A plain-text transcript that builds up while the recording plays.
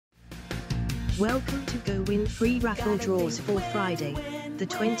Welcome to GoWIN free raffle draws for Friday, the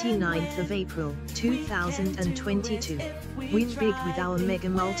 29th of April, 2022. Win big with our mega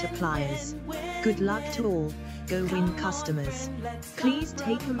multipliers. Good luck to all GoWIN customers. Please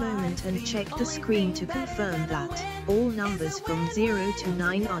take a moment and check the screen to confirm that all numbers from 0 to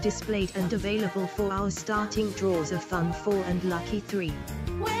 9 are displayed and available for our starting draws of Fun 4 and Lucky 3.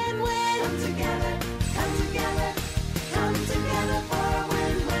 Come together, come together, come together for a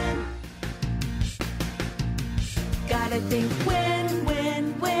win-win. Gotta think win,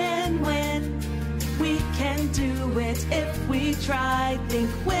 win, win, win. We can do it if we try. Think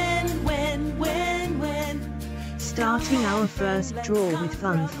win, win, win, win. Starting our first draw with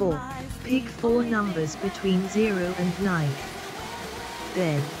Fun 4, pick 4 numbers between 0 and 9.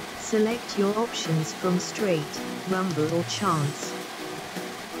 Then, select your options from straight, rumble or chance.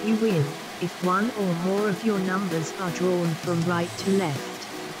 You win if one or more of your numbers are drawn from right to left.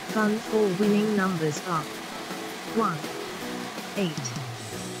 Fun 4 winning numbers are 1, 8,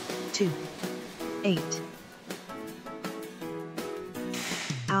 2, 8.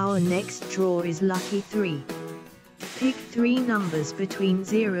 Our next draw is Lucky 3. Pick 3 numbers between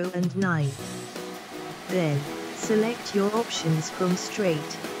 0 and 9. Then, select your options from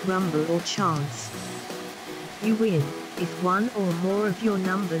straight, rumble or chance. You win if one or more of your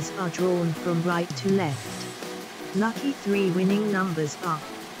numbers are drawn from right to left. Lucky 3 winning numbers are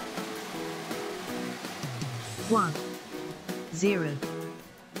 1, 0,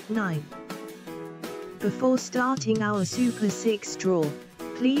 9. Before starting our Super 6 draw,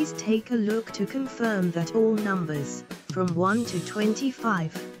 please take a look to confirm that all numbers, from 1 to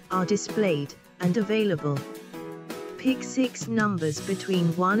 25, are displayed and available. Pick 6 numbers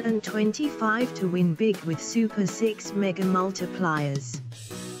between 1 and 25 to win big with Super 6 Mega Multipliers.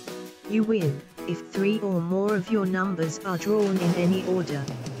 You win if 3 or more of your numbers are drawn in any order.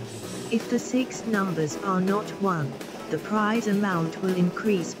 If the 6 numbers are not won, the prize amount will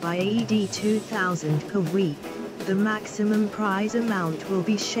increase by AED 2,000 per week. The maximum prize amount will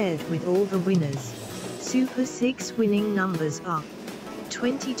be shared with all the winners. Super 6 winning numbers are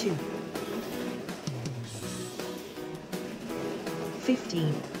 22,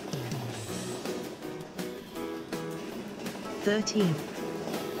 15, 13,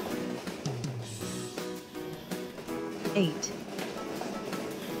 8,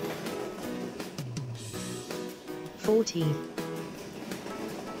 14,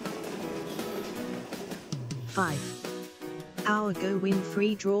 5. Our GoWIN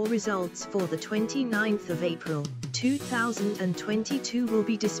free draw results for the 29th of April, 2022 will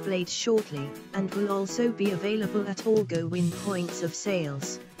be displayed shortly, and will also be available at all GoWIN points of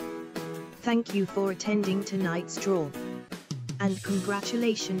sales. Thank you for attending tonight's draw. And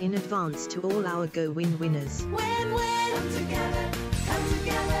congratulations in advance to all our GoWIN winners. Win, win, come together.